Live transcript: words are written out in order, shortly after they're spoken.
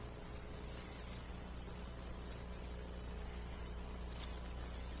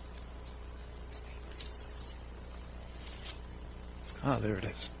Ah, there it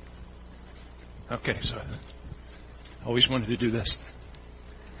is. Okay, so I always wanted to do this.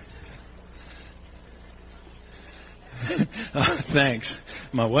 Thanks.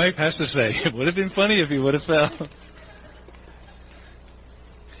 My wife has to say, it would have been funny if you would have fell.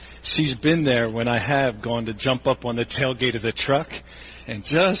 She's been there when I have gone to jump up on the tailgate of the truck and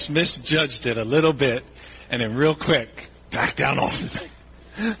just misjudged it a little bit, and then real quick, back down off the thing.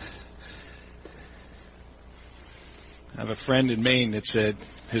 I have a friend in Maine that said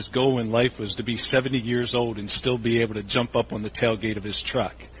his goal in life was to be 70 years old and still be able to jump up on the tailgate of his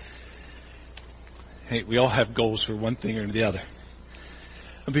truck. Hey, we all have goals for one thing or the other.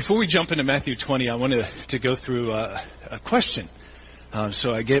 Before we jump into Matthew 20, I wanted to go through a question.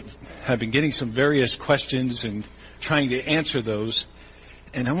 So have been getting some various questions and trying to answer those.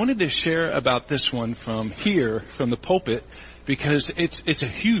 And I wanted to share about this one from here, from the pulpit, because it's a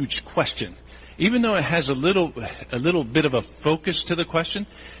huge question. Even though it has a little bit of a focus to the question,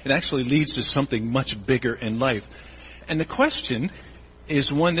 it actually leads to something much bigger in life. And the question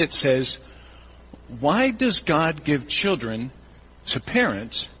is one that says, why does God give children to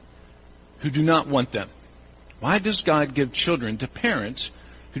parents who do not want them? Why does God give children to parents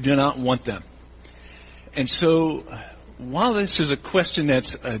who do not want them? And so, while this is a question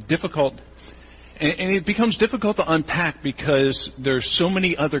that's difficult, and it becomes difficult to unpack because there's so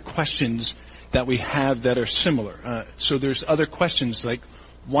many other questions that we have that are similar. So there's other questions like,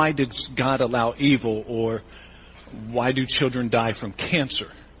 why did God allow evil? Or why do children die from cancer?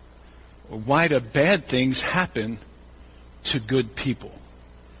 Or why do bad things happen to good people?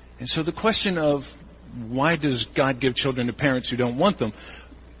 And so the question of why does God give children to parents who don't want them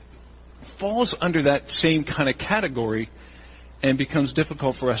falls under that same kind of category and becomes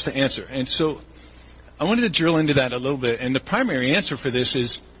difficult for us to answer. And so I wanted to drill into that a little bit. And the primary answer for this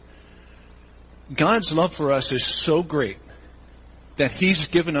is God's love for us is so great that He's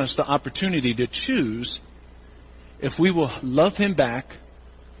given us the opportunity to choose if we will love Him back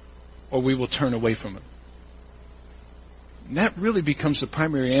or we will turn away from Him. And that really becomes the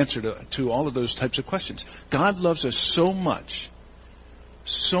primary answer to all of those types of questions. God loves us so much.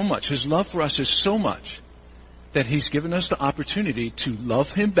 His love for us is so much that He's given us the opportunity to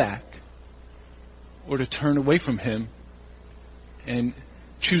love Him back or to turn away from Him and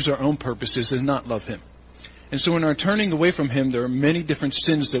choose our own purposes and not love Him. And so in our turning away from Him, there are many different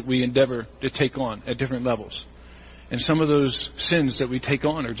sins that we endeavor to take on at different levels. And some of those sins that we take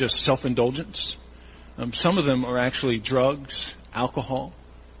on are just self-indulgence. Some of them are actually drugs, alcohol,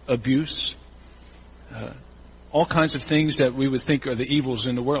 abuse, all kinds of things that we would think are the evils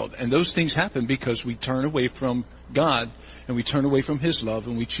in the world. And those things happen because we turn away from God and we turn away from His love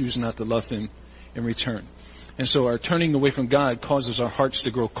and we choose not to love Him in return. And so our turning away from God causes our hearts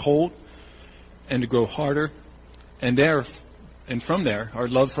to grow cold and to grow harder. And from there, our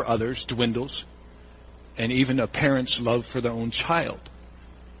love for others dwindles. And even a parent's love for their own child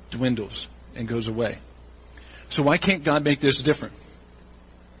dwindles and goes away. So why can't God make this different?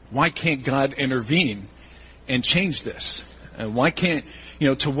 Why can't God intervene and change this? And why can't,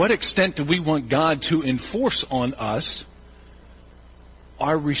 to what extent do we want God to enforce on us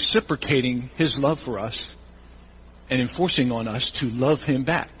our reciprocating His love for us and enforcing on us to love Him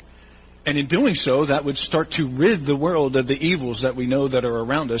back? And in doing so, that would start to rid the world of the evils that we know that are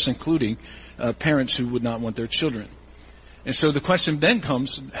around us, including parents who would not want their children. And so the question then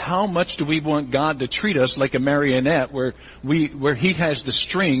comes, how much do we want God to treat us like a marionette where He has the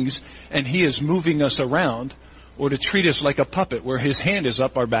strings and He is moving us around, or to treat us like a puppet where His hand is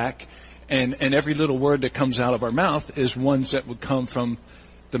up our back and every little word that comes out of our mouth is ones that would come from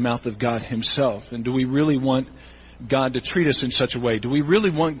the mouth of God Himself? And do we really want God to treat us in such a way? Do we really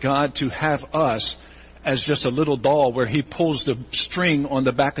want God to have us as just a little doll where He pulls the string on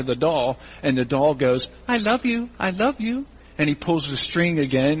the back of the doll and the doll goes, I love you, I love you. And He pulls the string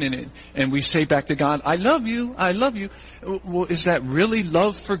again and we say back to God, I love you, I love you. Well, is that really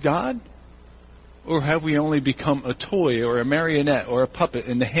love for God? Or have we only become a toy or a marionette or a puppet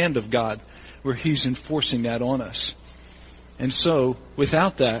in the hand of God where He's enforcing that on us? And so,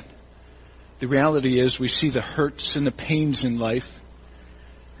 without that, the reality is we see the hurts and the pains in life,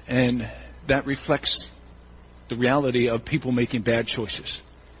 and that reflects the reality of people making bad choices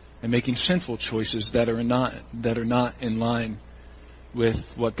and making sinful choices that are not in line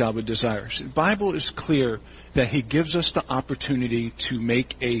with what God would desire. The Bible is clear that He gives us the opportunity to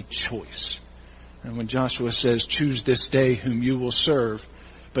make a choice. And when Joshua says, choose this day whom you will serve,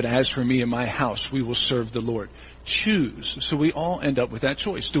 but as for me and my house, we will serve the Lord. Choose. So we all end up with that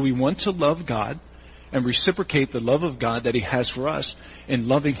choice. Do we want to love God and reciprocate the love of God that he has for us in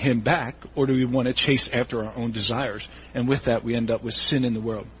loving him back, or do we want to chase after our own desires? And with that, we end up with sin in the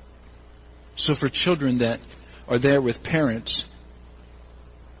world. So for children that are there with parents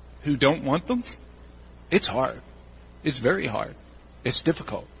who don't want them, it's hard. It's very hard. It's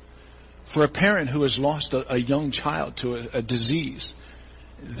difficult. For a parent who has lost a young child to a disease,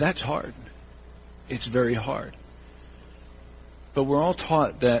 that's hard. It's very hard. But we're all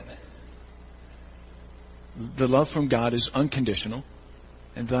taught that the love from God is unconditional,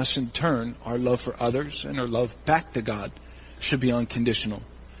 and thus in turn our love for others and our love back to God should be unconditional.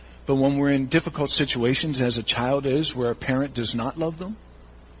 But when we're in difficult situations, as a child is, where a parent does not love them,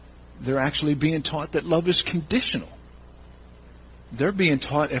 they're actually being taught that love is conditional. They're being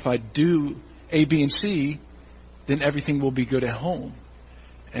taught if I do A, B, and C, then everything will be good at home.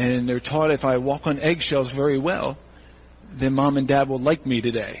 And they're taught if I walk on eggshells very well, then mom and dad will like me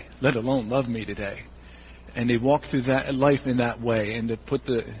today, let alone love me today. And they walk through that life in that way, and to put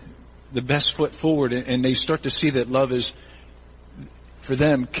the best foot forward, and they start to see that love is, for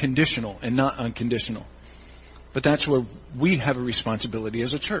them, conditional and not unconditional. But that's where we have a responsibility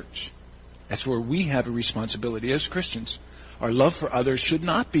as a church. That's where we have a responsibility as Christians. Our love for others should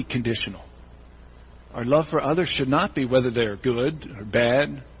not be conditional. Our love for others should not be whether they're good or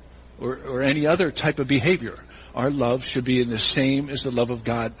bad or any other type of behavior. Our love should be in the same as the love of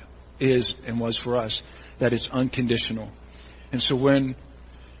God is and was for us, that it's unconditional. And so when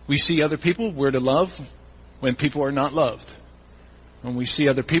we see other people, we're to love when people are not loved. When we see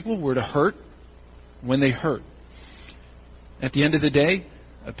other people, we're to hurt when they hurt. At the end of the day,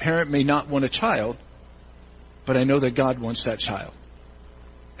 a parent may not want a child, but I know that God wants that child.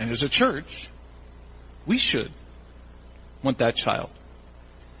 And as a church, we should want that child.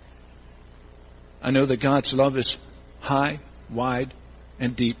 I know that God's love is high, wide,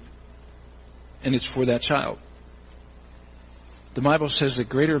 and deep, and it's for that child. The Bible says that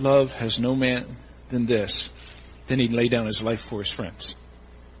greater love has no man than this, than he'd lay down his life for his friends.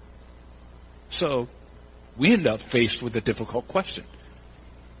 So, we end up faced with a difficult question.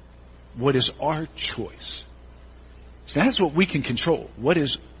 What is our choice? So that's what we can control. What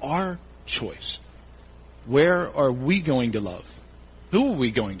is our choice? Where are we going to love? Who are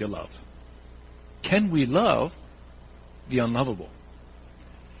we going to love? Can we love the unlovable?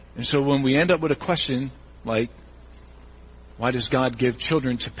 And so when we end up with a question like, why does God give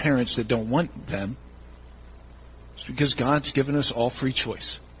children to parents that don't want them? It's because God's given us all free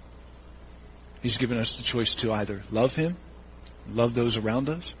choice. He's given us the choice to either love him, love those around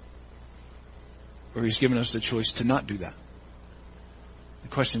us, or he's given us the choice to not do that. The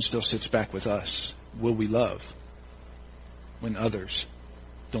question still sits back with us. Will we love when others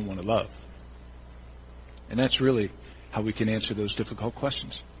don't want to love? And that's really how we can answer those difficult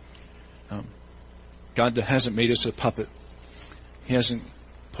questions. God hasn't made us a puppet. He hasn't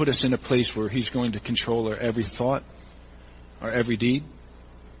put us in a place where he's going to control our every thought, our every deed.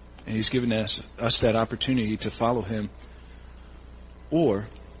 And he's given us that opportunity to follow him or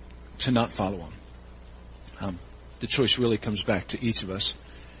to not follow him. The choice really comes back to each of us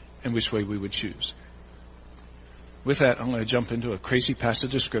and which way we would choose. With that, I'm going to jump into a crazy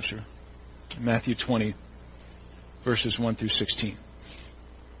passage of Scripture, Matthew 20, verses 1 through 16.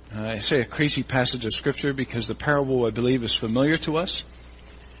 I say a crazy passage of Scripture because the parable, I believe, is familiar to us,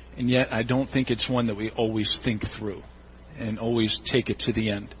 and yet I don't think it's one that we always think through and always take it to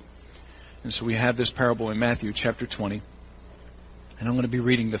the end. And so we have this parable in Matthew chapter 20, and I'm going to be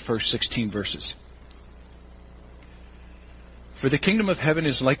reading the first 16 verses. For the kingdom of heaven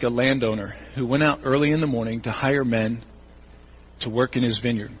is like a landowner who went out early in the morning to hire men to work in his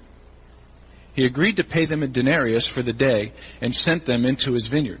vineyard. He agreed to pay them a denarius for the day and sent them into his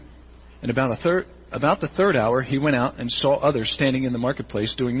vineyard. And about the third hour, he went out and saw others standing in the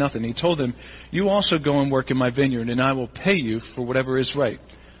marketplace doing nothing. He told them, "You also go and work in my vineyard, and I will pay you for whatever is right."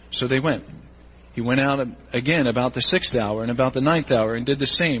 So they went. He went out again about the 6th hour and about the 9th hour and did the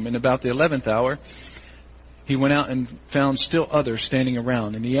same. And about the 11th hour, he went out and found still others standing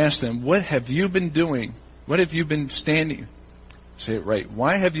around. And he asked them, "What have you been doing? What have you been standing?" Say it right.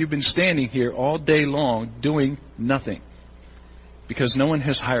 "Why have you been standing here all day long doing nothing?" "Because no one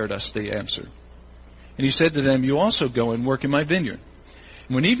has hired us," they answered. And he said to them, "You also go and work in my vineyard."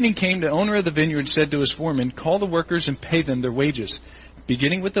 And when evening came, the owner of the vineyard said to his foreman, "Call the workers and pay them their wages,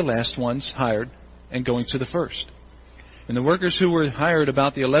 beginning with the last ones hired and going to the first." And the workers who were hired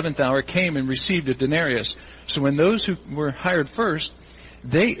about the 11th hour came and received a denarius. So when those who were hired first,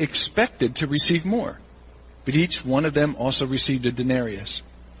 they expected to receive more. But each one of them also received a denarius.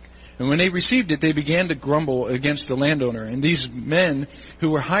 And when they received it, they began to grumble against the landowner. And these men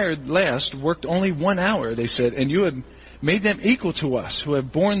who were hired last worked only 1 hour, they said, and you have made them equal to us, who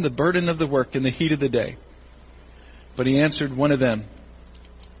have borne the burden of the work in the heat of the day. But he answered one of them,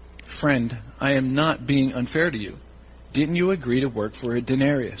 Friend, I am not being unfair to you. Didn't you agree to work for a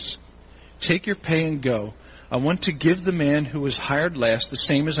denarius? Take your pay and go. I want to give the man who was hired last the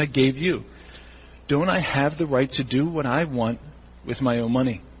same as I gave you. Don't I have the right to do what I want with my own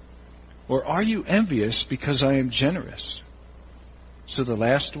money? Or are you envious because I am generous? So the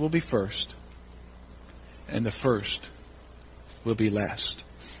last will be first, and the first will be last.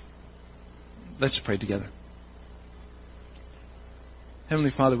 Let's pray together.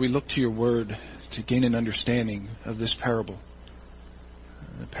 Heavenly Father, we look to your word to gain an understanding of this parable,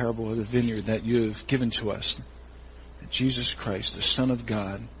 the parable of the vineyard that you have given to us. That Jesus Christ, the Son of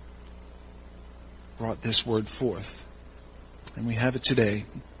God, brought this word forth. And we have it today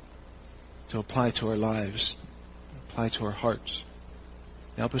to apply to our lives, apply to our hearts.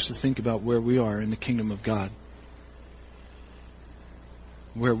 Help us to think about where we are in the kingdom of God.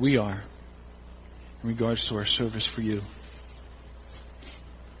 Where we are in regards to our service for you.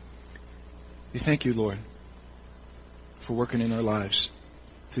 We thank you, Lord, for working in our lives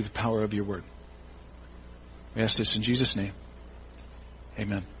through the power of your word. We ask this in Jesus' name.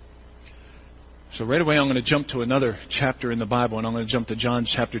 Amen. So right away I'm going to jump to another chapter in the Bible, and I'm going to jump to John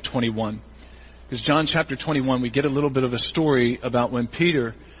chapter 21. Because John chapter 21, we get a little bit of a story about when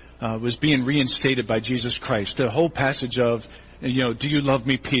Peter was being reinstated by Jesus Christ. The whole passage of, do you love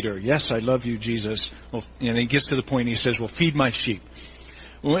me, Peter? Yes, I love you, Jesus. Well, and he gets to the point and he says, well, feed my sheep.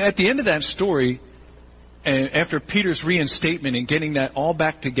 Well, at the end of that story, and after Peter's reinstatement and getting that all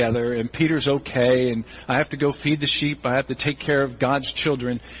back together, and Peter's okay, and I have to go feed the sheep, I have to take care of God's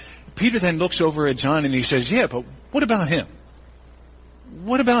children, Peter then looks over at John and he says, yeah, but what about him?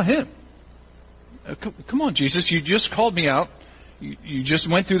 What about him? Come on, Jesus, you just called me out. You just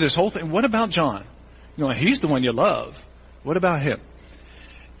went through this whole thing. What about John? He's the one you love. What about him?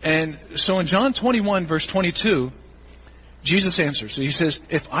 And so in John 21, verse 22, Jesus answers. He says,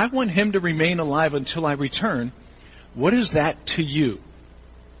 if I want him to remain alive until I return, what is that to you?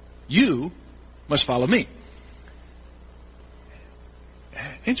 You must follow me.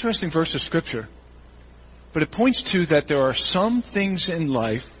 Interesting verse of Scripture. But it points to that there are some things in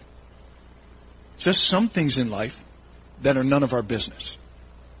life, just some things in life, that are none of our business.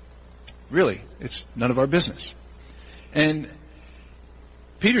 Really, it's none of our business. And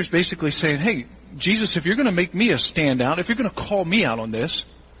Peter's basically saying, hey, Jesus, if you're going to make me a standout, if you're going to call me out on this,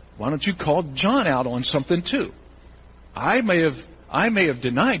 why don't you call John out on something too? I may have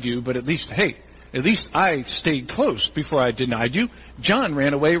denied you, but at least I stayed close before I denied you. John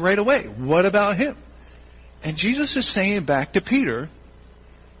ran away right away. What about him? And Jesus is saying back to Peter,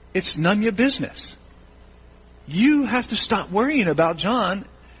 it's none of your business. You have to stop worrying about John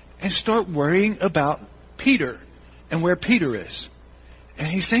and start worrying about Peter and where Peter is. And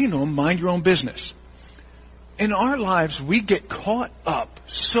he's saying to him, mind your own business. In our lives, we get caught up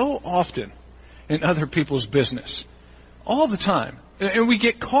so often in other people's business. All the time. And we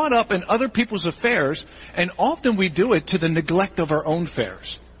get caught up in other people's affairs, and often we do it to the neglect of our own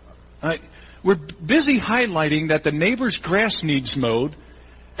affairs. We're busy highlighting that the neighbor's grass needs mowed,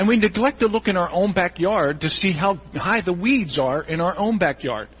 and we neglect to look in our own backyard to see how high the weeds are in our own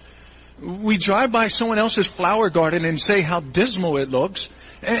backyard. We drive by someone else's flower garden and say how dismal it looks,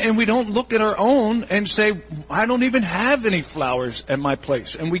 and we don't look at our own and say, I don't even have any flowers at my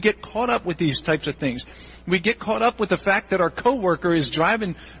place. And we get caught up with these types of things. We get caught up with the fact that our coworker is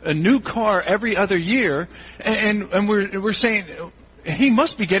driving a new car every other year, and we're saying, he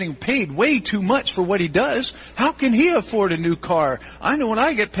must be getting paid way too much for what he does. How can he afford a new car? I know when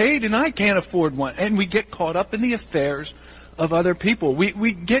I get paid and I can't afford one. And we get caught up in the affairs of other people.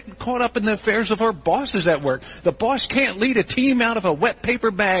 We get caught up in the affairs of our bosses at work. The boss can't lead a team out of a wet paper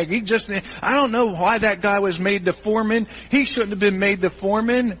bag. I don't know why that guy was made the foreman. He shouldn't have been made the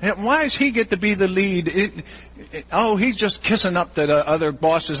foreman. Why does he get to be the lead? He's just kissing up to the other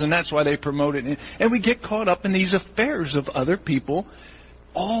bosses, and that's why they promoted him. And we get caught up in these affairs of other people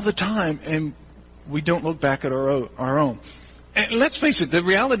all the time, and we don't look back at our own. And let's face it, the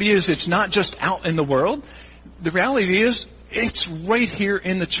reality is it's not just out in the world. The reality is it's right here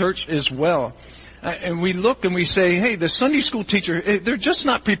in the church as well. And we look and we say, hey, the Sunday school teacher, they're just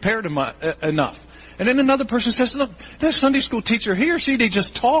not prepared enough. And then another person says, look, the Sunday school teacher, he or she, they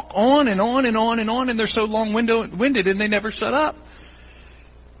just talk on and on and on and on, and they're so long-winded and they never shut up.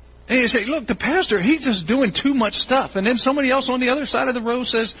 And you say, look, the pastor, he's just doing too much stuff. And then somebody else on the other side of the row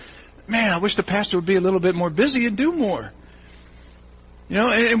says, man, I wish the pastor would be a little bit more busy and do more. You know,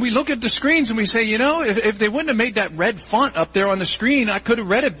 and we look at the screens and we say, you know, if they wouldn't have made that red font up there on the screen, I could have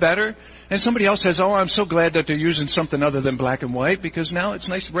read it better. And somebody else says, oh, I'm so glad that they're using something other than black and white because now it's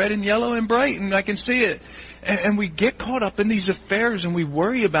nice red and yellow and bright and I can see it. And we get caught up in these affairs and we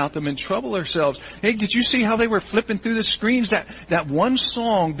worry about them and trouble ourselves. Hey, did you see how they were flipping through the screens? That one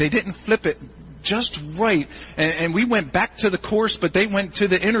song, they didn't flip it just right. And we went back to the chorus, but they went to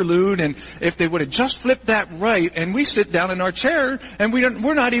the interlude. And if they would have just flipped that right, and we sit down in our chair, and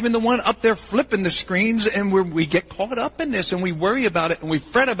we're not even the one up there flipping the screens, and we get caught up in this, and we worry about it, and we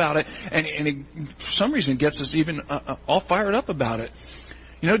fret about it, and it, for some reason, gets us even all fired up about it.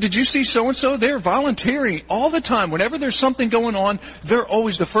 You know, did you see so-and-so? They're volunteering all the time. Whenever there's something going on, they're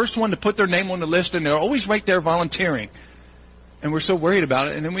always the first one to put their name on the list, and they're always right there volunteering. And we're so worried about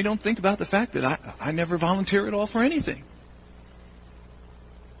it, and then we don't think about the fact that I never volunteer at all for anything.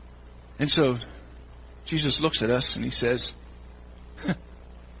 And so Jesus looks at us and he says,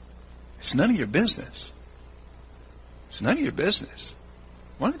 it's none of your business. It's none of your business.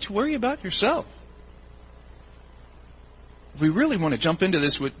 Why don't you worry about yourself? If we really want to jump into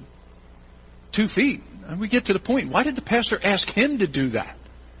this with 2 feet, and we get to the point, why did the pastor ask him to do that?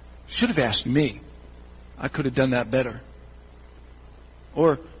 Should have asked me. I could have done that better.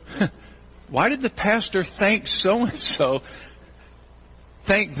 Or, why did the pastor thank so-and-so,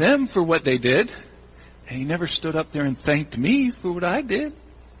 thank them for what they did, and he never stood up there and thanked me for what I did?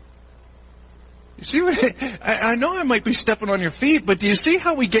 You see what, I know I might be stepping on your feet, but do you see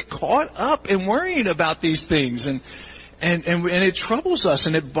how we get caught up in worrying about these things? And it troubles us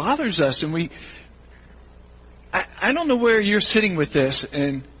and it bothers us, and I don't know where you're sitting with this,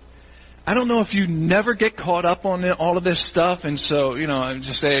 and I don't know if you never get caught up on all of this stuff, and so, you know, I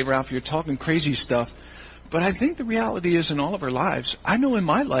just say, Ralph, you're talking crazy stuff. But I think the reality is in all of our lives, I know in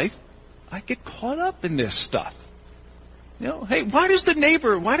my life, I get caught up in this stuff. You know, hey, why does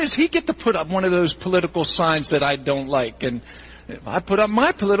he get to put up one of those political signs that I don't like? And if I put up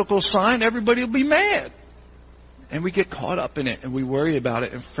my political sign, everybody will be mad. And we get caught up in it, and we worry about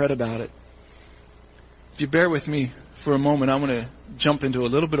it and fret about it. If you bear with me for a moment, I want to jump into a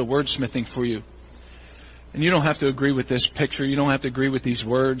little bit of wordsmithing for you. And you don't have to agree with this picture. You don't have to agree with these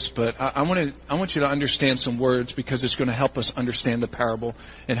words, but I want you to understand some words because it's going to help us understand the parable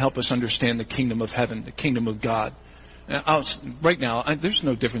and help us understand the kingdom of heaven, the kingdom of God. Right now, there's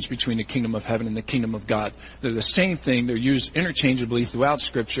no difference between the kingdom of heaven and the kingdom of God. They're the same thing. They're used interchangeably throughout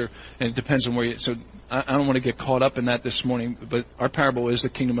Scripture, and it depends on where you... So I don't want to get caught up in that this morning, but our parable is the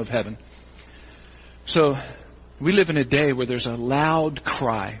kingdom of heaven. So we live in a day where there's a loud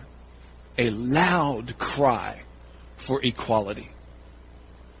cry for equality.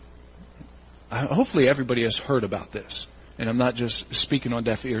 Hopefully everybody has heard about this, and I'm not just speaking on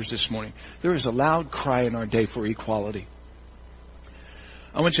deaf ears this morning. There is a loud cry in our day for equality.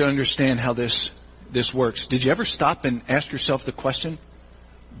 I want you to understand how this works. Did you ever stop and ask yourself the question,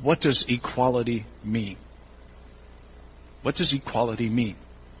 what does equality mean? What does equality mean?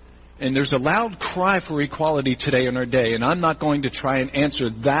 And there's a loud cry for equality today in our day, and I'm not going to try and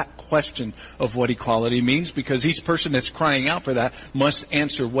answer that question of what equality means, because each person that's crying out for that must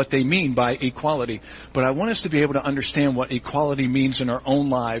answer what they mean by equality. But I want us to be able to understand what equality means in our own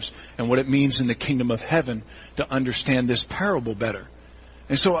lives and what it means in the kingdom of heaven to understand this parable better.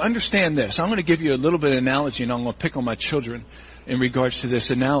 And so understand this. I'm going to give you a little bit of analogy, and I'm going to pick on my children in regards to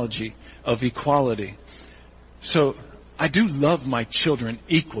this analogy of equality. So I do love my children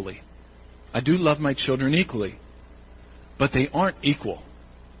equally. But they aren't equal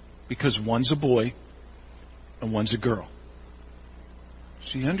because one's a boy and one's a girl.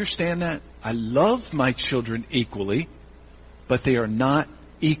 So you understand that? I love my children equally, but they are not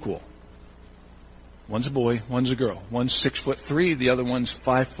equal. One's a boy, one's a girl. One's 6'3", the other one's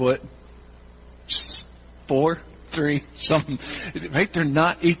 5'4", 3, something. Right? They're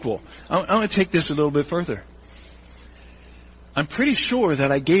not equal. I'm going to take this a little bit further. I'm pretty sure that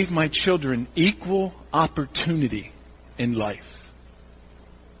I gave my children equal opportunity in life.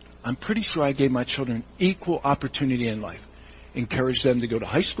 I'm pretty sure I gave my children equal opportunity in life. Encouraged them to go to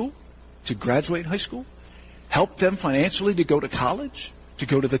high school, to graduate high school, helped them financially to go to college, to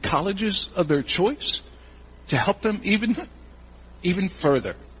go to the colleges of their choice, to help them even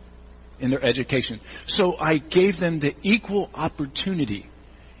further in their education. So I gave them the equal opportunity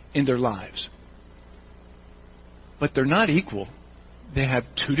in their lives. But they're not equal. They have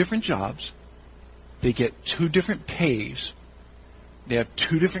 2 different jobs. They get 2 different pays. They have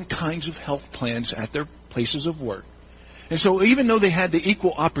 2 different kinds of health plans at their places of work. And so even though they had the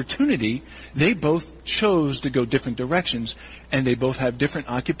equal opportunity, they both chose to go different directions, and they both have different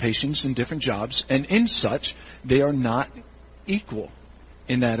occupations and different jobs, and in such, they are not equal.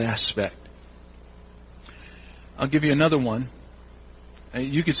 in that aspect. I'll give you another one.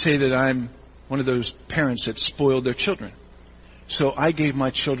 You could say that I'm one of those parents that spoiled their children. So I gave my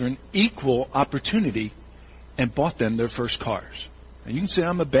children equal opportunity and bought them their first cars. Now you can say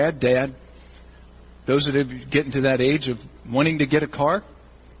I'm a bad dad. Those that are getting to that age of wanting to get a car,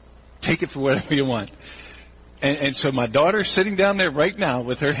 take it for whatever you want. And so my daughter's sitting down there right now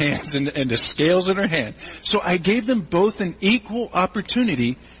with her hands and the scales in her hand. So I gave them both an equal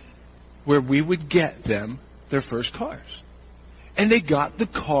opportunity where we would get them their first cars. And they got the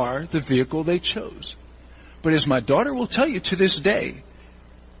car, the vehicle they chose. But as my daughter will tell you to this day,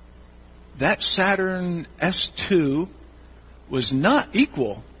 that Saturn S2 was not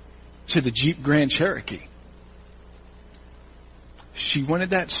equal to the Jeep Grand Cherokee. She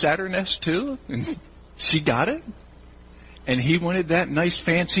wanted that Saturn S2, and she got it. And he wanted that nice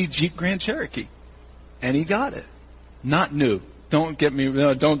fancy Jeep Grand Cherokee, and he got it. Not new. Don't get me.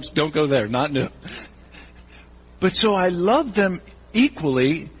 No, don't go there. Not new. But so I loved them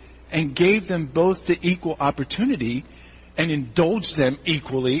equally and gave them both the equal opportunity and indulged them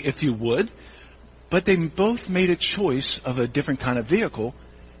equally, if you would. But they both made a choice of a different kind of vehicle,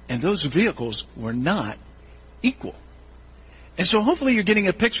 and those vehicles were not equal. And so hopefully you're getting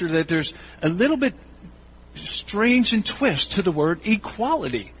a picture that there's a little bit strange and twist to the word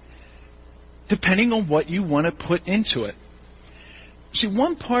equality, depending on what you want to put into it. See,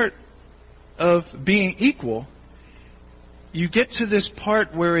 one part of being equal, you get to this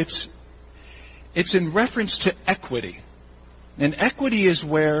part where it's in reference to equity. And equity is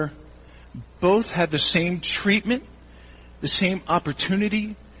where both have the same treatment, the same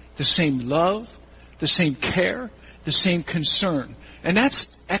opportunity, the same love, the same care, the same concern. And that's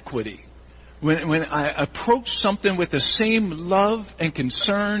equity. When I approach something with the same love and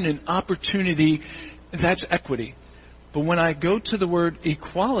concern and opportunity, that's equity. But when I go to the word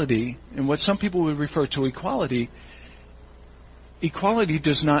equality, and what some people would refer to equality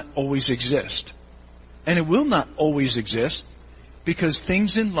does not always exist. And it will not always exist because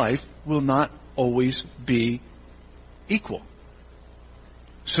things in life will not always be equal.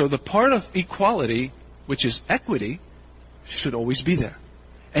 So the part of equality, which is equity, should always be there.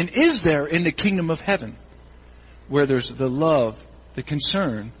 And is there in the kingdom of heaven, where there's the love, the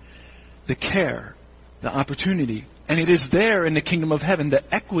concern, the care, the opportunity. And it is there in the kingdom of heaven, the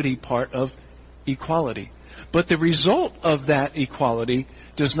equity part of equality. But the result of that equality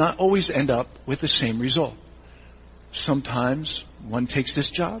does not always end up with the same result. Sometimes one takes this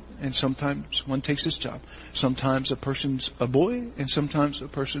job, and sometimes one takes this job. Sometimes a person's a boy, and sometimes a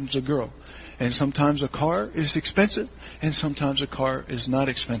person's a girl. And sometimes a car is expensive, and sometimes a car is not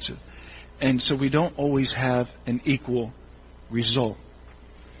expensive. And so we don't always have an equal result.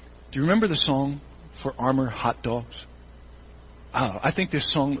 Do you remember the song For Armour Hot Dogs? I think this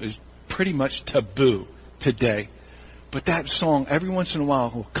song is pretty much taboo today. But that song, every once in a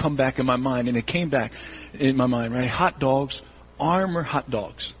while, will come back in my mind. And it came back in my mind, right? Hot dogs, Armour hot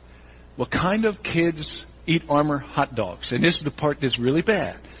dogs. What kind of kids eat Armour hot dogs? And this is the part that's really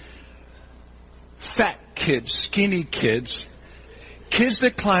bad. Fat kids, skinny kids, kids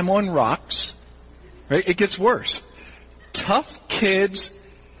that climb on rocks, right? It gets worse. Tough kids,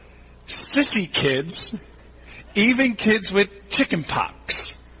 sissy kids, even kids with chicken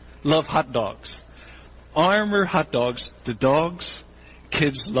pox love hot dogs. Armour hot dogs, the dogs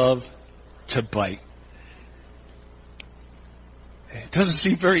kids love to bite. It doesn't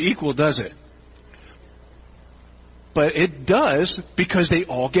seem very equal, does it? But it does, because they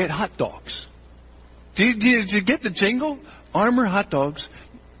all get hot dogs. Did you get the jingle? Armour hot dogs.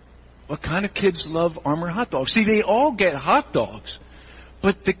 What kind of kids love Armour hot dogs? See, they all get hot dogs,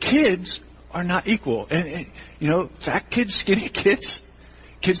 but the kids are not equal. And fat kids, skinny kids,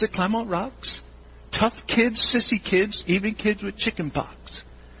 kids that climb on rocks, tough kids, sissy kids, even kids with chicken pox.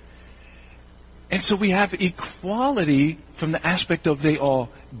 And so we have equality from the aspect of they all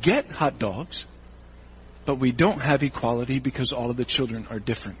get hot dogs, but we don't have equality because all of the children are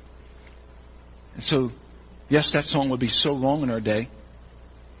different. And so, yes, that song would be so wrong in our day,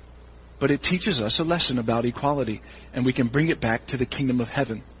 but it teaches us a lesson about equality, and we can bring it back to the kingdom of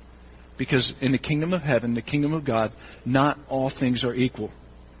heaven. Because in the kingdom of heaven, the kingdom of God, not all things are equal.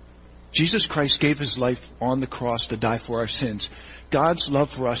 Jesus Christ gave his life on the cross to die for our sins. God's love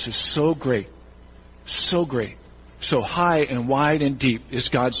for us is so great, so great. So high and wide and deep is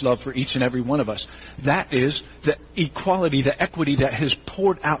God's love for each and every one of us. That is the equality, the equity that has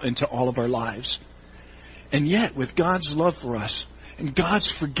poured out into all of our lives. And yet, with God's love for us and God's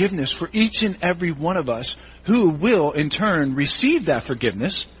forgiveness for each and every one of us who will in turn receive that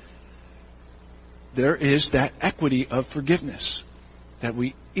forgiveness, there is that equity of forgiveness. that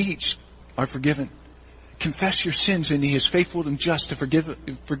we each are forgiven. Confess your sins, and He is faithful and just to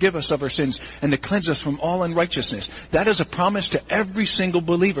forgive us of our sins and to cleanse us from all unrighteousness. That is a promise to every single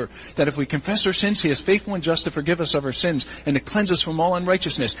believer, that if we confess our sins, He is faithful and just to forgive us of our sins and to cleanse us from all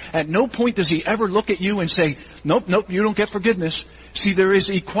unrighteousness. At no point does He ever look at you and say, nope, you don't get forgiveness. See, there is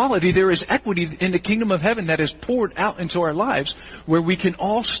equality, there is equity in the kingdom of heaven that is poured out into our lives, where we can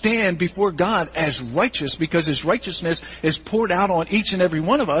all stand before God as righteous, because His righteousness is poured out on each and every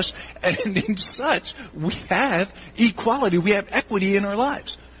one of us, and in such, we have equality, we have equity in our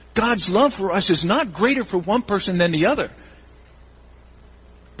lives. God's love for us is not greater for one person than the other.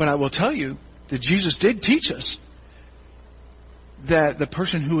 But I will tell you that Jesus did teach us that the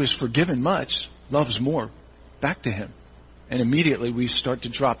person who is forgiven much loves more back to him. And immediately we start to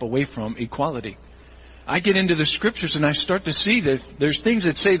drop away from equality. I get into the scriptures and I start to see that there's things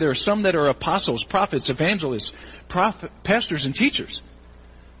that say there are some that are apostles, prophets, evangelists, pastors, and teachers.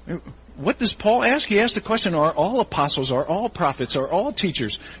 What does Paul ask? He asked the question, are all apostles, are all prophets, are all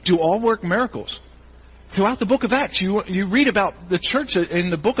teachers, do all work miracles? Throughout the book of Acts, you read about the church in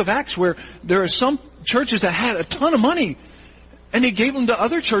the book of Acts where there are some churches that had a ton of money, and they gave them to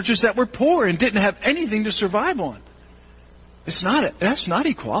other churches that were poor and didn't have anything to survive on. That's not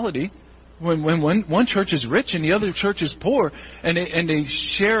equality. When one church is rich and the other church is poor, and they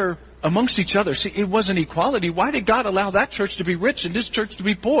share amongst each other. See, it wasn't equality. Why did God allow that church to be rich and this church to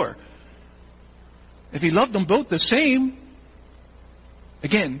be poor? If He loved them both the same,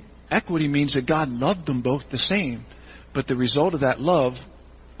 again, equity means that God loved them both the same, but the result of that love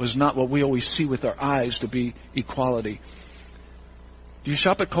was not what we always see with our eyes to be equality. Do you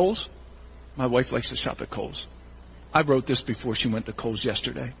shop at Kohl's? My wife likes to shop at Kohl's. I wrote this before she went to Kohl's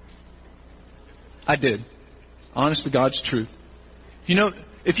yesterday. I did. Honest to God's truth. You know,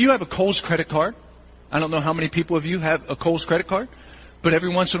 if you have a Kohl's credit card, I don't know how many people of you have a Kohl's credit card, but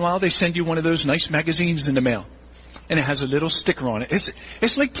every once in a while they send you one of those nice magazines in the mail. And it has a little sticker on it.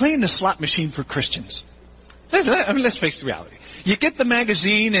 It's like playing the slot machine for Christians. Let's face the reality. You get the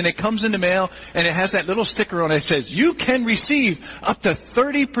magazine and it comes in the mail and it has that little sticker on it that says you can receive up to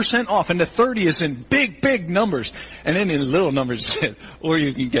 30% off, and the 30 is in big numbers, and then in the little numbers it says, or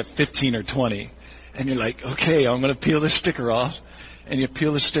you can get 15 or 20. And you're like, okay, I'm going to peel this sticker off, and you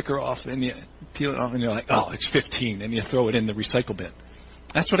peel the sticker off and you peel it off and you're like, oh, it's 15, and you throw it in the recycle bin.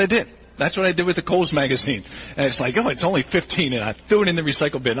 That's what I did. That's what I did with the Kohl's magazine. And it's like, oh, it's only 15, and I threw it in the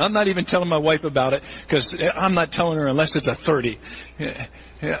recycle bin. I'm not even telling my wife about it, because I'm not telling her unless it's a 30.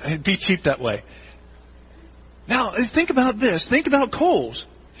 It'd be cheap that way. Now, think about this. Think about Kohl's.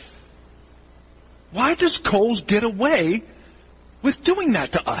 Why does Kohl's get away with doing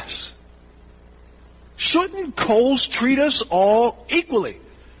that to us? Shouldn't Kohl's treat us all equally?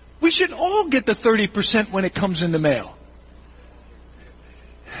 We should all get the 30% when it comes in the mail.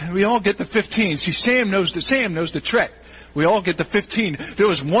 We all get the 15. See, Sam knows the trick. We all get the 15. There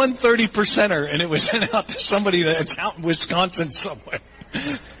was one 30%er, and it was sent out to somebody that's out in Wisconsin somewhere.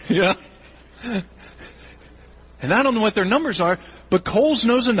 Yeah. And I don't know what their numbers are, but Kohl's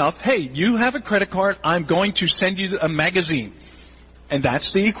knows enough. Hey, you have a credit card. I'm going to send you a magazine. And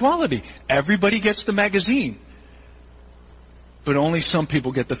that's the equality. Everybody gets the magazine. But only some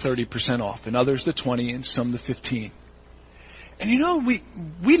people get the 30% off, and others the 20, and some the 15. And you know, we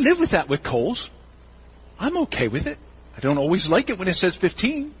live with that with Kohl's. I'm okay with it. I don't always like it when it says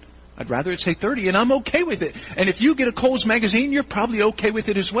 15. I'd rather it say 30, and I'm okay with it. And if you get a Kohl's magazine, you're probably okay with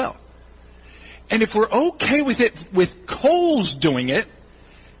it as well. And if we're okay with it, with Kohl's doing it,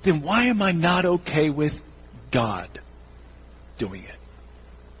 then why am I not okay with God doing it?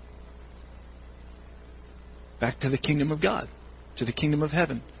 Back to the kingdom of God, to the kingdom of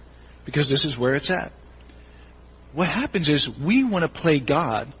heaven, because this is where it's at. What happens is we want to play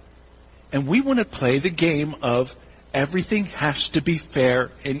God, and we want to play the game of everything has to be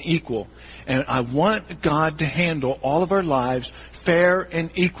fair and equal. And I want God to handle all of our lives fair and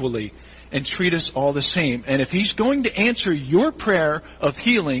equally and treat us all the same. And if He's going to answer your prayer of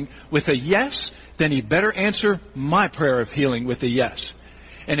healing with a yes, then He better answer my prayer of healing with a yes.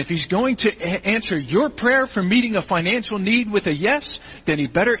 And if He's going to answer your prayer for meeting a financial need with a yes, then He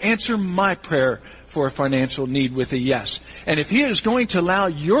better answer my prayer for a financial need with a yes. And if He is going to allow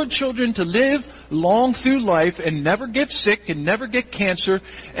your children to live long through life and never get sick and never get cancer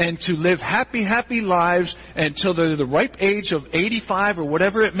and to live happy lives until they're the ripe age of 85 or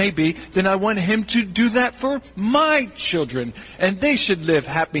whatever it may be, then I want Him to do that for my children. And they should live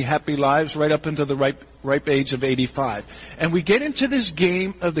happy lives right up until the ripe age of 85. And we get into this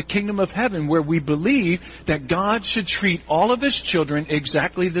game of the kingdom of heaven where we believe that God should treat all of His children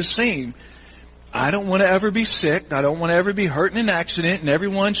exactly the same. I don't want to ever be sick. I don't want to ever be hurt in an accident, and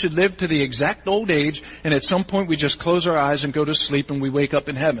everyone should live to the exact old age, and at some point we just close our eyes and go to sleep and we wake up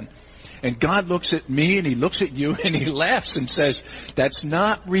in heaven. And God looks at me and He looks at you and He laughs and says, that's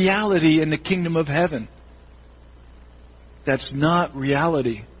not reality in the kingdom of heaven. That's not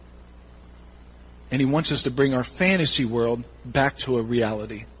reality. And He wants us to bring our fantasy world back to a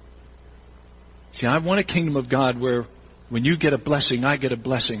reality. See, I want a kingdom of God where when you get a blessing, I get a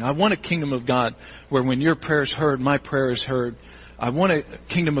blessing. I want a kingdom of God where when your prayer is heard, my prayer is heard. I want a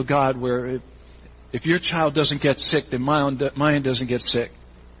kingdom of God where if your child doesn't get sick, then mine doesn't get sick.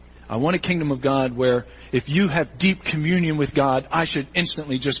 I want a kingdom of God where if you have deep communion with God, I should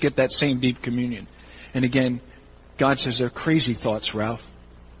instantly just get that same deep communion. And again, God says they're crazy thoughts, Ralph.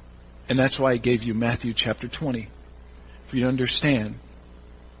 And that's why He gave you Matthew chapter 20. For you to understand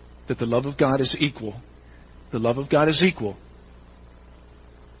that the love of God is equal. The love of God is equal.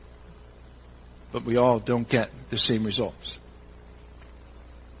 But we all don't get the same results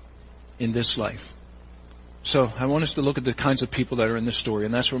in this life. So I want us to look at the kinds of people that are in this story,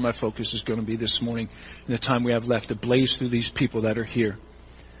 and that's where my focus is going to be this morning in the time we have left, to blaze through these people that are here.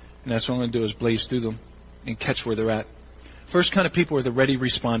 And that's what I'm going to do, is blaze through them and catch where they're at. First kind of people are the ready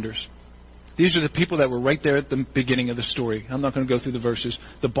responders. These are the people that were right there at the beginning of the story. I'm not going to go through the verses.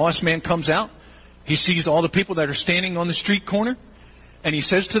 The boss man comes out. He sees all the people that are standing on the street corner, and he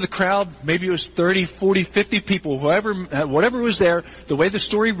says to the crowd, maybe it was 30, 40, 50 people, whatever was there, the way the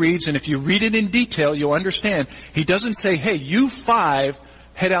story reads, and if you read it in detail, you'll understand. He doesn't say, hey, you 5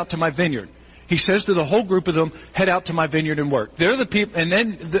 head out to my vineyard. He says to the whole group of them, head out to my vineyard and work. They're the people, and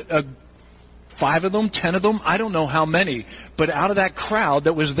then 5 of them, 10 of them, I don't know how many, but out of that crowd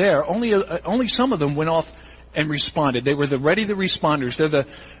that was there, only some of them went off and responded. They were the responders. They're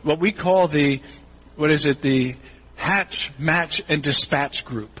what we call the hatch, match, and dispatch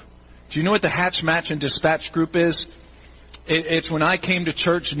group. Do you know what the hatch, match, and dispatch group is? It's when I came to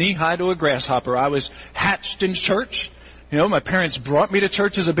church knee-high to a grasshopper. I was hatched in church. You know, my parents brought me to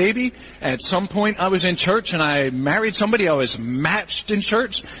church as a baby. And at some point I was in church and I married somebody. I was matched in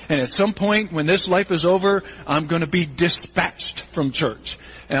church. And at some point when this life is over, I'm going to be dispatched from church.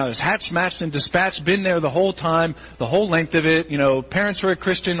 And I was hatched, matched, and dispatched, been there the whole time, the whole length of it. You know, parents were a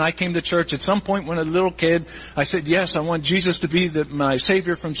Christian. I came to church. At some point when I was a little kid, I said, yes, I want Jesus to be my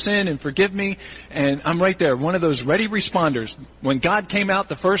Savior from sin and forgive me. And I'm right there, one of those ready responders. When God came out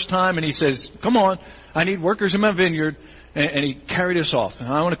the first time and He says, come on, I need workers in my vineyard. And He carried us off. And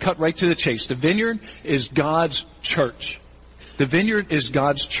I want to cut right to the chase. The vineyard is God's church. The vineyard is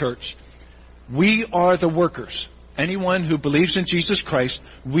God's church. We are the workers. Anyone who believes in Jesus Christ,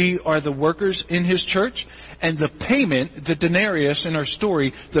 we are the workers in His church. And the payment, the denarius in our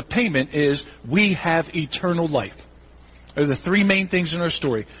story, the payment is we have eternal life. They're the 3 main things in our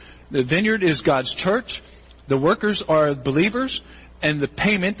story. The vineyard is God's church. The workers are believers. And the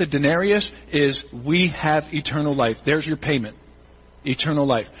payment, the denarius, is we have eternal life. There's your payment. Eternal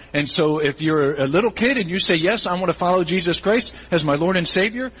life. And so if you're a little kid and you say, yes, I want to follow Jesus Christ as my Lord and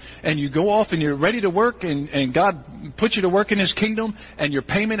Savior, and you go off and you're ready to work, and God puts you to work in His kingdom, and your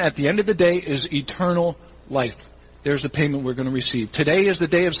payment at the end of the day is eternal life. There's the payment we're going to receive. Today is the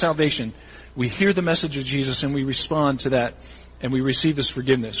day of salvation. We hear the message of Jesus and we respond to that, and we receive His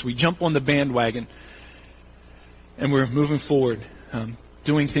forgiveness. We jump on the bandwagon and we're moving forward.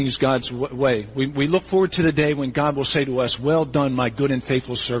 Doing things God's way. We look forward to the day when God will say to us, well done, my good and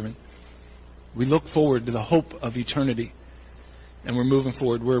faithful servant. We look forward to the hope of eternity. And we're moving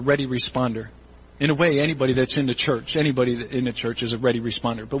forward. We're a ready responder. In a way, anybody that's in the church, anybody in the church is a ready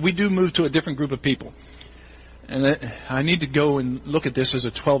responder. But we do move to a different group of people. And I need to go and look at this as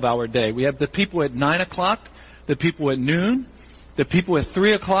a 12-hour day. We have the people at 9 o'clock, the people at noon, the people at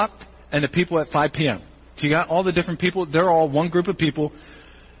 3 o'clock, and the people at 5 p.m. So you got all the different people. They're all one group of people.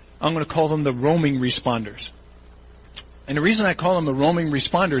 I'm going to call them the roaming responders. And the reason I call them the roaming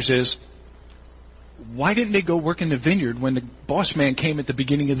responders is, why didn't they go work in the vineyard when the boss man came at the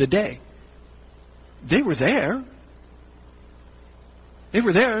beginning of the day? They were there. They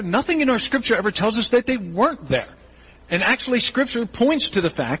were there. Nothing in our scripture ever tells us that they weren't there. And actually, scripture points to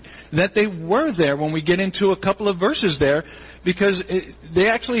the fact that they were there when we get into a couple of verses there, because they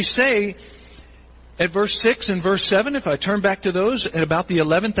actually say, at verse 6 and verse 7, if I turn back to those, at about the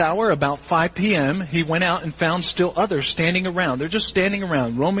 11th hour, about 5 p.m., He went out and found still others standing around. They're just standing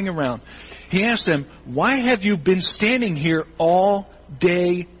around, roaming around. He asked them, why have you been standing here all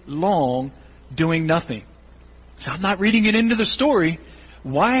day long doing nothing? So I'm not reading it into the story.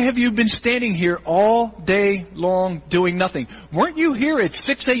 Why have you been standing here all day long doing nothing? Weren't you here at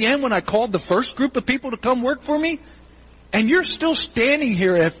 6 a.m. when I called the first group of people to come work for me? And you're still standing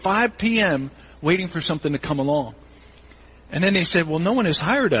here at 5 p.m. waiting for something to come along. And then they said, well, no one has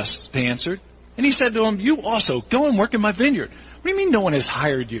hired us, they answered. And he said to them, you also, go and work in my vineyard. What do you mean no one has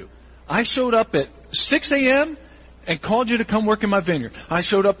hired you? I showed up at 6 a.m. and called you to come work in my vineyard. I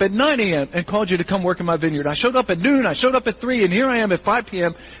showed up at 9 a.m. and called you to come work in my vineyard. I showed up at noon, I showed up at 3, and here I am at 5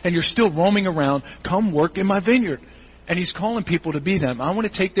 p.m. and you're still roaming around. Come work in my vineyard. And he's calling people to be them. I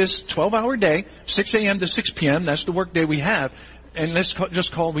want to take this 12-hour day, 6 a.m. to 6 p.m., that's the work day we have, and let's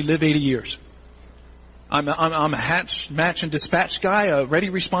just call we live 80 years. I'm a hatch, match, and dispatch guy, a ready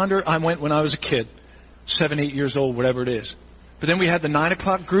responder. I went when I was a kid, 7, 8 years old, whatever it is. But then we had the 9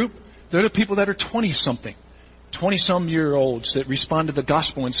 o'clock group. They're the people that are 20-something. 20-some-year-olds that respond to the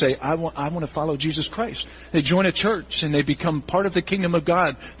gospel and say, I want to follow Jesus Christ. They join a church and they become part of the kingdom of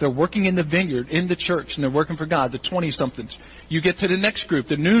God. They're working in the vineyard, in the church, and they're working for God, the 20-somethings. You get to the next group,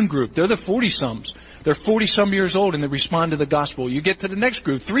 the noon group. They're the 40-somes. They're 40-some years old and they respond to the gospel. You get to the next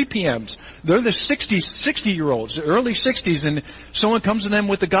group, 3 p.m.s. They're the 60-year-olds, the early 60s, and someone comes to them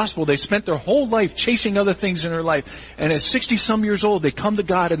with the gospel. They spent their whole life chasing other things in their life. And at 60-some years old, they come to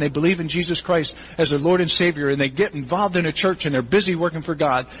God and they believe in Jesus Christ as their Lord and Savior, and they get involved in a church and they're busy working for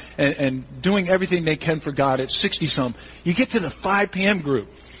God and doing everything they can for God at 60-some. You get to the 5 p.m. group.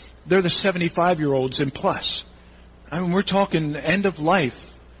 They're the 75-year-olds and plus. I mean, we're talking end of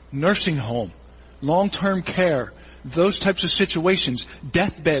life, nursing home, long-term care, those types of situations,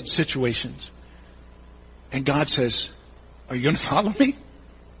 deathbed situations. And God says, are you going to follow me?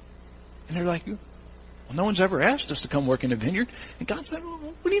 And they're like, well, no one's ever asked us to come work in a vineyard. And God said, well,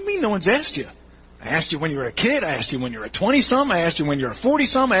 what do you mean no one's asked you? I asked you when you were a kid. I asked you when you were a 20-some. I asked you when you were a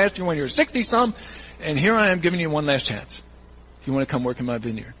 40-some. I asked you when you were a 60-some. And here I am giving you one last chance. If you want to come work in my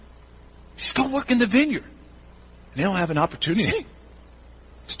vineyard, just go work in the vineyard. And they don't have an opportunity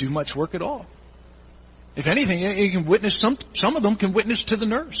to do much work at all. If anything, you can witness, some of them can witness to the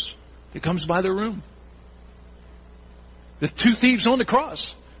nurse that comes by their room. The 2 thieves on the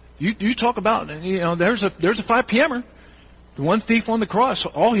cross. You talk about, there's a 5 p.m.er. The one thief on the cross,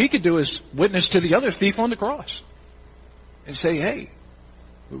 all he could do is witness to the other thief on the cross. And say, hey,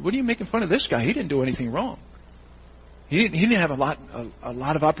 what are you making fun of this guy? He didn't do anything wrong. He didn't have a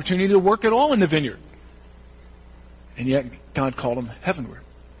lot of opportunity to work at all in the vineyard. And yet God called him heavenward.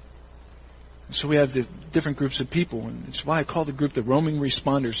 So we have the different groups of people, and it's why I call the group the roaming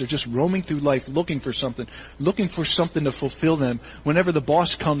responders. They're just roaming through life looking for something to fulfill them. Whenever the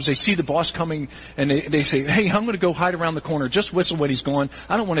boss comes, they see the boss coming, and they say, hey, I'm going to go hide around the corner. Just whistle when he's gone.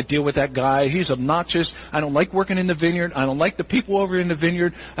 I don't want to deal with that guy. He's obnoxious. I don't like working in the vineyard. I don't like the people over in the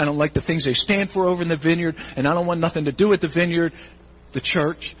vineyard. I don't like the things they stand for over in the vineyard, and I don't want nothing to do with the vineyard, the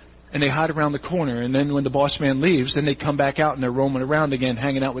church. And they hide around the corner, and then when the boss man leaves, then they come back out and they're roaming around again,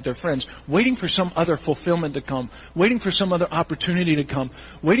 hanging out with their friends, waiting for some other fulfillment to come, waiting for some other opportunity to come,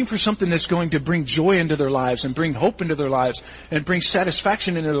 waiting for something that's going to bring joy into their lives and bring hope into their lives and bring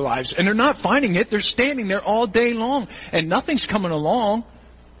satisfaction into their lives. And they're not finding it. They're standing there all day long, and nothing's coming along.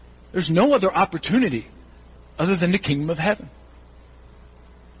 There's no other opportunity other than the kingdom of heaven.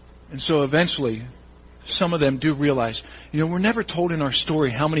 And so eventually, some of them do realize, we're never told in our story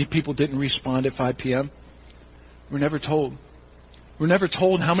how many people didn't respond at 5 p.m. We're never told. We're never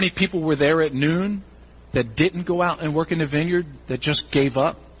told how many people were there at noon that didn't go out and work in the vineyard, that just gave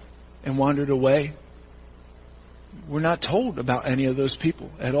up and wandered away. We're not told about any of those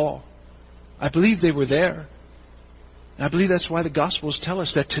people at all. I believe they were there. And I believe that's why the Gospels tell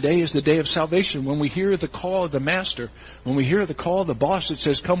us that today is the day of salvation. When we hear the call of the Master, when we hear the call of the boss that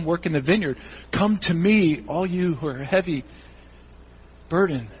says, come work in the vineyard, come to me, all you who are heavy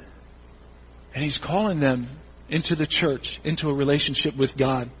burden. And He's calling them into the church, into a relationship with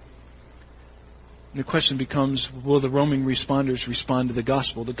God. And the question becomes, will the roaming responders respond to the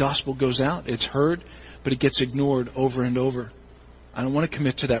gospel? The gospel goes out, it's heard, but it gets ignored over and over. I don't want to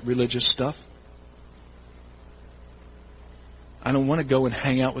commit to that religious stuff. I don't want to go and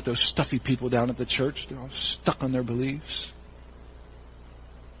hang out with those stuffy people down at the church. They're all stuck on their beliefs.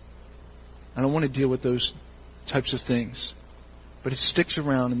 I don't want to deal with those types of things. But it sticks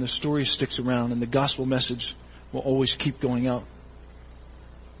around, and the story sticks around, and the gospel message will always keep going out.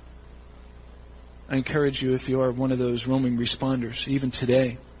 I encourage you, if you are one of those roaming responders, even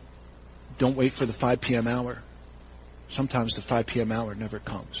today, don't wait for the 5 p.m. hour. Sometimes the 5 p.m. hour never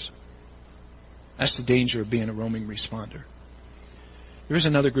comes. That's the danger of being a roaming responder. There is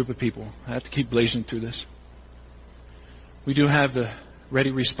another group of people. I have to keep blazing through this. We do have the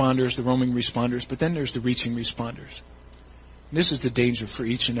ready responders, the roaming responders, but then there's the reaching responders. And this is the danger for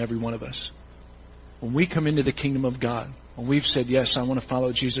each and every one of us. When we come into the kingdom of God, when we've said, yes, I want to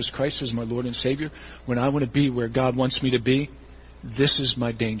follow Jesus Christ as my Lord and Savior, when I want to be where God wants me to be, this is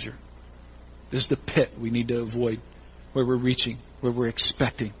my danger. This is the pit we need to avoid, where we're reaching, where we're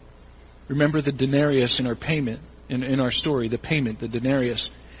expecting. Remember the denarius in our payment, in our story, the payment, the denarius,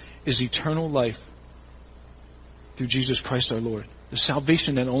 is eternal life through Jesus Christ our Lord. The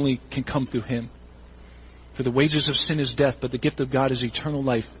salvation that only can come through Him. For the wages of sin is death, but the gift of God is eternal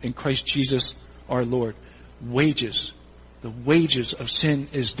life in Christ Jesus our Lord. Wages. The wages of sin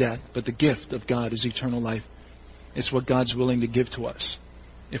is death, but the gift of God is eternal life. It's what God's willing to give to us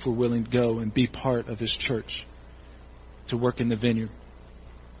if we're willing to go and be part of His church, to work in the vineyard.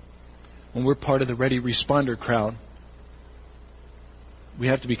 When we're part of the ready responder crowd, we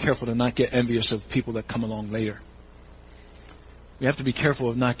have to be careful to not get envious of people that come along later. We have to be careful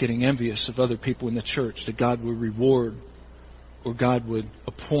of not getting envious of other people in the church that God would reward, or God would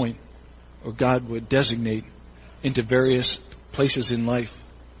appoint, or God would designate into various places in life.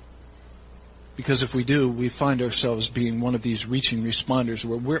 Because if we do, we find ourselves being one of these reaching responders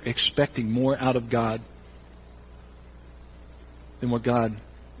where we're expecting more out of God than what God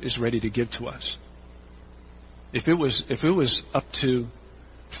is ready to give to us. If it was up to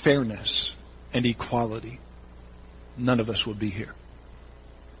fairness and equality, none of us would be here.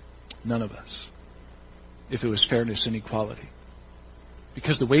 None of us. If it was fairness and equality.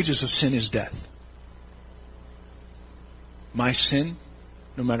 Because the wages of sin is death. My sin,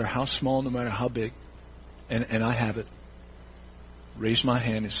 no matter how small, no matter how big, and I have it, raise my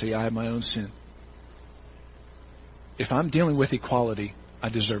hand and say, I have my own sin. If I'm dealing with equality, I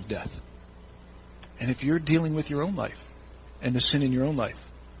deserve death. And if you're dealing with your own life and the sin in your own life,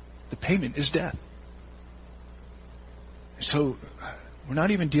 the payment is death. So we're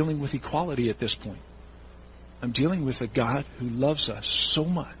not even dealing with equality at this point. I'm dealing with a God who loves us so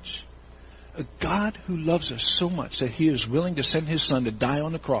much. A God who loves us so much that He is willing to send His Son to die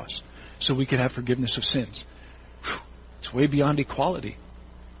on the cross so we could have forgiveness of sins. Whew, it's way beyond equality.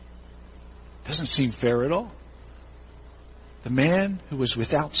 Doesn't seem fair at all. The man who was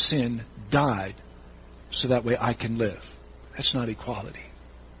without sin died so that way I can live. That's not equality.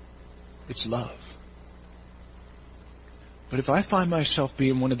 It's love. But if I find myself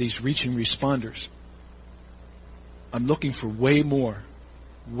being one of these reaching responders, I'm looking for way more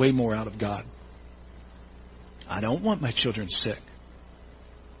out of God. I don't want my children sick.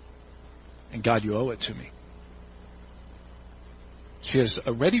 And God, you owe it to me. She is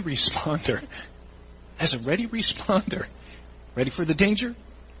a ready responder. As a ready responder, ready for the danger?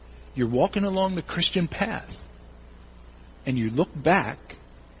 You're walking along the Christian path. And you look back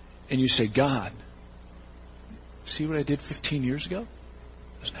and you say, God, see what I did 15 years ago?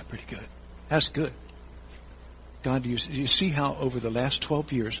 Isn't that pretty good? That's good. God, do you see how over the last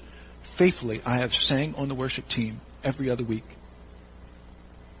 12 years, faithfully, I have sang on the worship team every other week.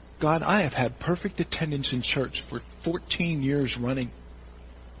 God, I have had perfect attendance in church for 14 years running.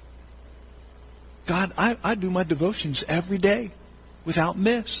 God, I do my devotions every day without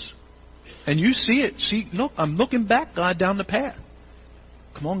miss. And you see it. See, look, I'm looking back, God, down the path.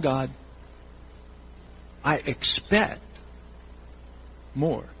 Come on, God. I expect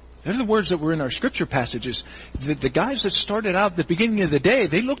more. They're the words that were in our scripture passages. The guys that started out at the beginning of the day,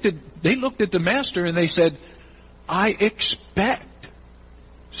 they looked at the master and they said, I expect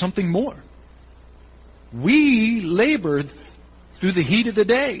something more. We labored through the heat of the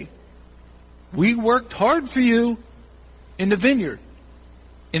day. We worked hard for you in the vineyard,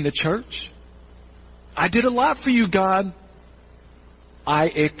 in the church. I did a lot for you, God. I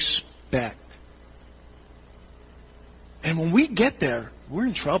expect. And when we get there, we're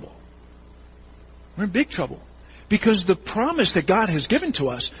in trouble. We're in big trouble. Because the promise that God has given to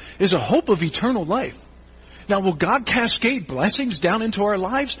us is a hope of eternal life. Now, will God cascade blessings down into our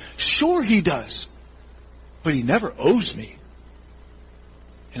lives? Sure He does. But He never owes me.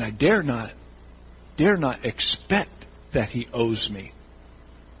 And I dare not expect that He owes me.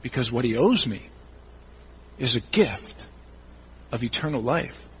 Because what He owes me is a gift of eternal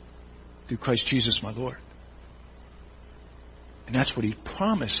life through Christ Jesus my Lord. And that's what He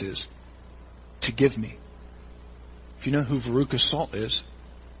promises to give me. If you know who Veruca Salt is,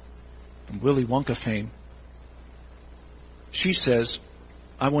 from Willy Wonka fame, she says,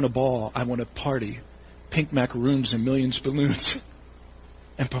 I want a ball, I want a party, pink macaroons and millions of balloons,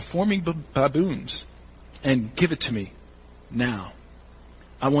 and performing baboons, and give it to me now.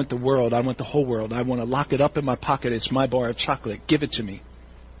 I want the world, I want the whole world, I want to lock it up in my pocket, it's my bar of chocolate, give it to me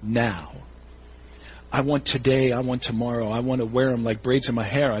now. I want today, I want tomorrow, I want to wear them like braids in my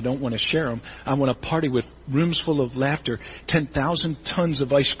hair, I don't want to share them. I want a party with rooms full of laughter, 10,000 tons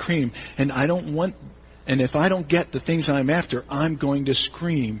of ice cream, and if I don't get the things I'm after, I'm going to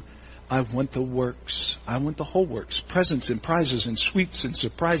scream, I want the works. I want the whole works. Presents and prizes and sweets and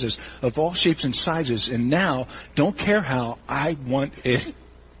surprises of all shapes and sizes. And now, don't care how, I want it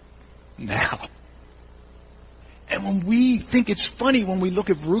now. And when we think it's funny when we look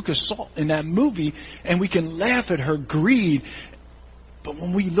at Veruca Salt in that movie and we can laugh at her greed, but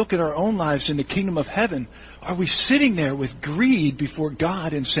when we look at our own lives in the kingdom of heaven, are we sitting there with greed before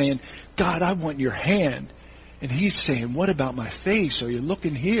God and saying, God, I want your hand? And He's saying, what about my face? Are you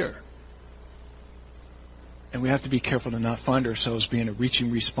looking here? And we have to be careful to not find ourselves being a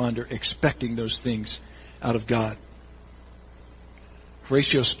reaching responder, expecting those things out of God.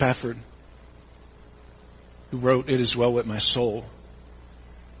 Horatio Spafford, who wrote, It Is Well With My Soul.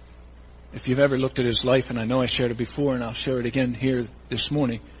 If you've ever looked at his life, and I know I shared it before and I'll share it again here this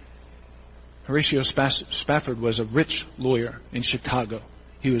morning, Horatio Spafford was a rich lawyer in Chicago.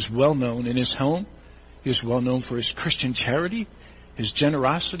 He was well known in his home. He was well known for his Christian charity, his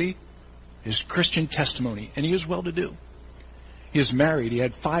generosity, his Christian testimony, and he was well to do. He was married. He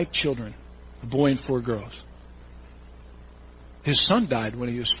had 5 children, a boy and 4 girls. His son died when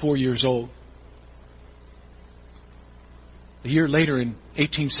he was 4 years old. A year later, in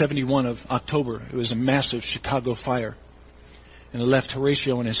 1871 of October, it was a massive Chicago fire. And it left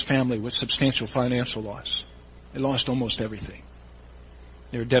Horatio and his family with substantial financial loss. They lost almost everything.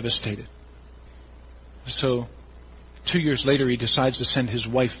 They were devastated. So, 2 years later, he decides to send his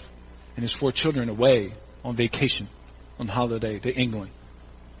wife and his 4 children away on vacation, on holiday to England.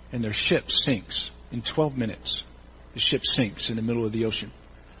 And their ship sinks in 12 minutes. The ship sinks in the middle of the ocean.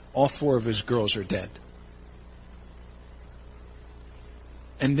 All 4 of his girls are dead.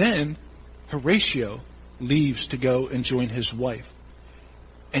 And then Horatio leaves to go and join his wife.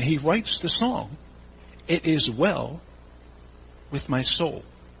 And he writes the song, It Is Well With My Soul.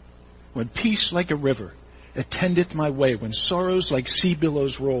 When peace like a river attendeth my way, when sorrows like sea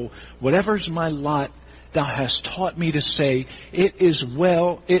billows roll, whatever's my lot, thou hast taught me to say, it is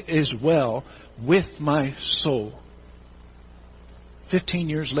well with my soul. 15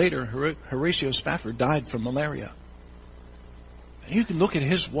 years later, Horatio Spafford died from malaria. You can look at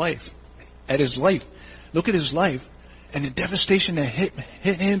his wife, at his life, look at his life, and the devastation that hit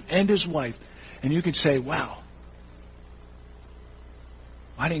him and his wife, and you can say, wow,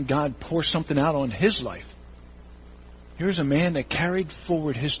 why didn't God pour something out on his life? Here's a man that carried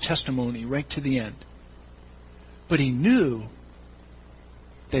forward his testimony right to the end. But he knew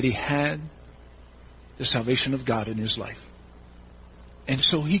that he had the salvation of God in his life. And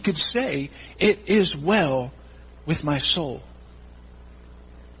so he could say, it is well with my soul.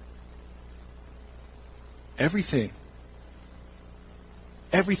 Everything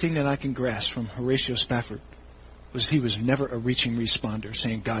that I can grasp from Horatio Spafford was he was never a reaching responder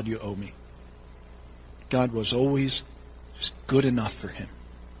saying, God, you owe me. God was always just good enough for him.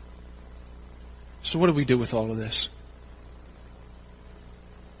 So what do we do with all of this?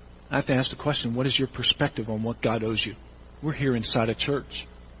 I have to ask the question, what is your perspective on what God owes you? We're here inside a church,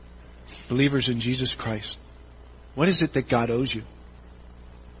 believers in Jesus Christ. What is it that God owes you?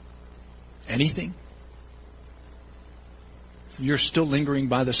 Anything? You're still lingering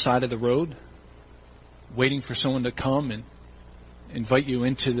by the side of the road, waiting for someone to come and invite you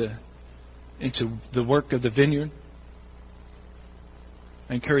into the work of the vineyard.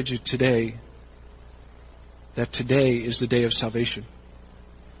 I encourage you today that today is the day of salvation.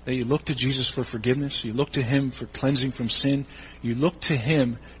 That you look to Jesus for forgiveness. You look to Him for cleansing from sin. You look to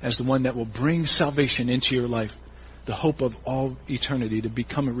Him as the one that will bring salvation into your life. The hope of all eternity to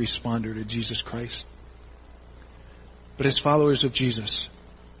become a responder to Jesus Christ. But as followers of Jesus,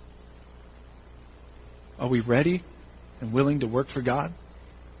 are we ready and willing to work for God?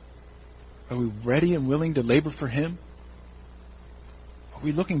 Are we ready and willing to labor for Him? Are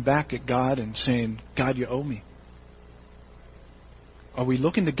we looking back at God and saying, God, you owe me? Are we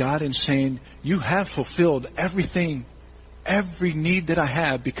looking to God and saying, you have fulfilled everything, every need that I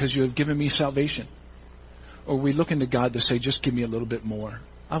have because you have given me salvation? Or are we looking to God to say, just give me a little bit more.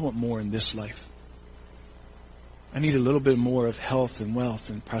 I want more in this life. I need a little bit more of health and wealth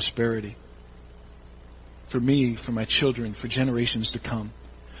and prosperity for me, for my children, for generations to come.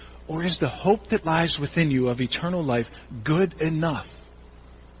 Or is the hope that lies within you of eternal life good enough?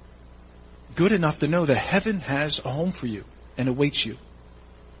 Good enough to know that heaven has a home for you and awaits you.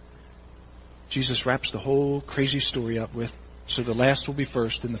 Jesus wraps the whole crazy story up with, so the last will be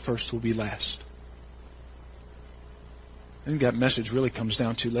first and the first will be last. I think that message really comes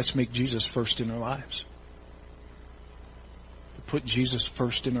down to, let's make Jesus first in our lives. Put Jesus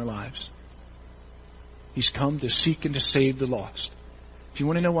first in our lives. He's come to seek and to save the lost. If you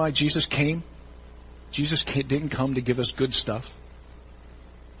want to know why Jesus came, Jesus didn't come to give us good stuff.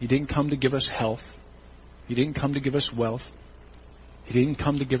 He didn't come to give us health. He didn't come to give us wealth. He didn't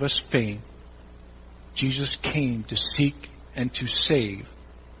come to give us fame. Jesus came to seek and to save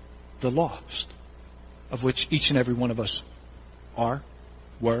the lost, of which each and every one of us are,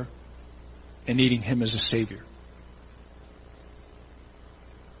 were, and needing Him as a Savior.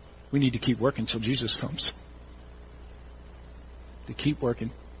 We need to keep working till Jesus comes. To keep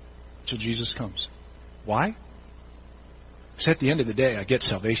working till Jesus comes. Why? Because at the end of the day, I get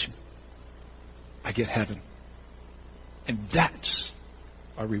salvation. I get heaven. And that's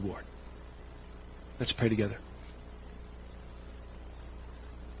our reward. Let's pray together.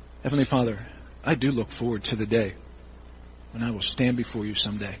 Heavenly Father, I do look forward to the day when I will stand before you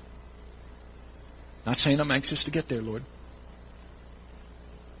someday. Not saying I'm anxious to get there, Lord.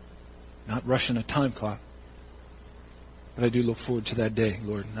 Not rushing a time clock. But I do look forward to that day,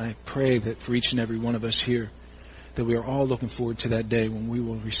 Lord. And I pray that for each and every one of us here, that we are all looking forward to that day when we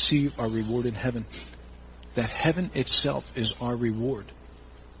will receive our reward in heaven. That heaven itself is our reward.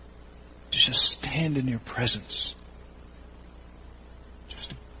 To just stand in your presence. Just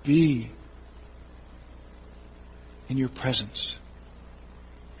to be in your presence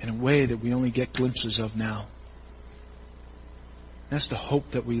in a way that we only get glimpses of now. That's the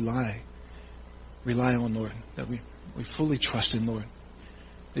hope that we rely on, Lord, that we fully trust in, Lord,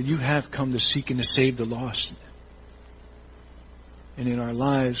 that you have come to seek and to save the lost. And in our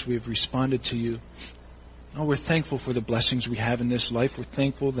lives, we have responded to you. Oh, we're thankful for the blessings we have in this life. We're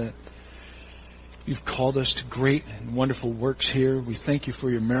thankful that you've called us to great and wonderful works here. We thank you for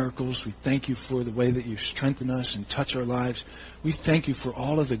your miracles. We thank you for the way that you strengthen us and touch our lives. We thank you for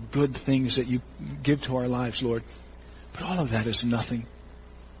all of the good things that you give to our lives, Lord. But all of that is nothing.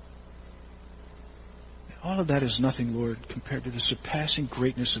 All of that is nothing, Lord, compared to the surpassing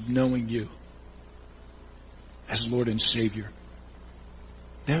greatness of knowing you as Lord and Savior.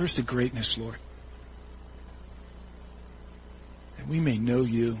 There is the greatness, Lord. That we may know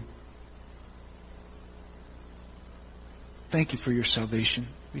you. Thank you for your salvation.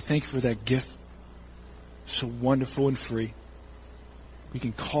 We thank you for that gift, so wonderful and free. We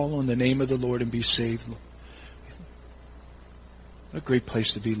can call on the name of the Lord and be saved. What a great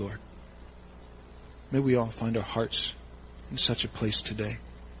place to be, Lord. May we all find our hearts in such a place today.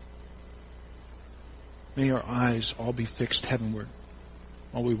 May our eyes all be fixed heavenward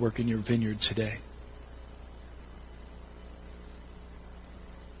while we work in your vineyard today.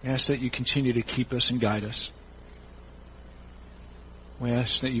 We ask that you continue to keep us and guide us. We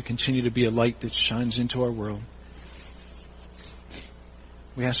ask that you continue to be a light that shines into our world.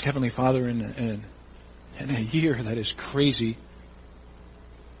 We ask, Heavenly Father, in a year that is crazy,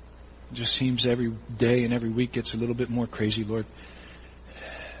 it just seems every day and every week gets a little bit more crazy, Lord,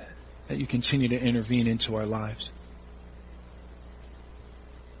 that you continue to intervene into our lives.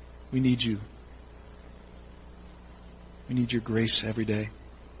 We need you. We need your grace every day.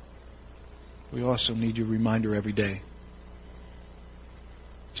 We also need your reminder every day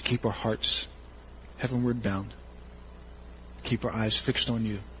to keep our hearts heavenward bound, keep our eyes fixed on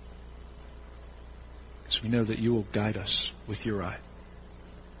you, because we know that you will guide us with your eye.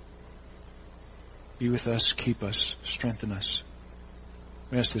 Be with us, keep us, strengthen us.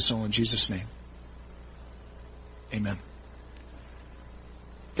 We ask this all in Jesus' name. Amen.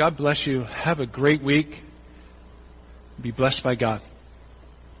 God bless you. Have a great week. Be blessed by God.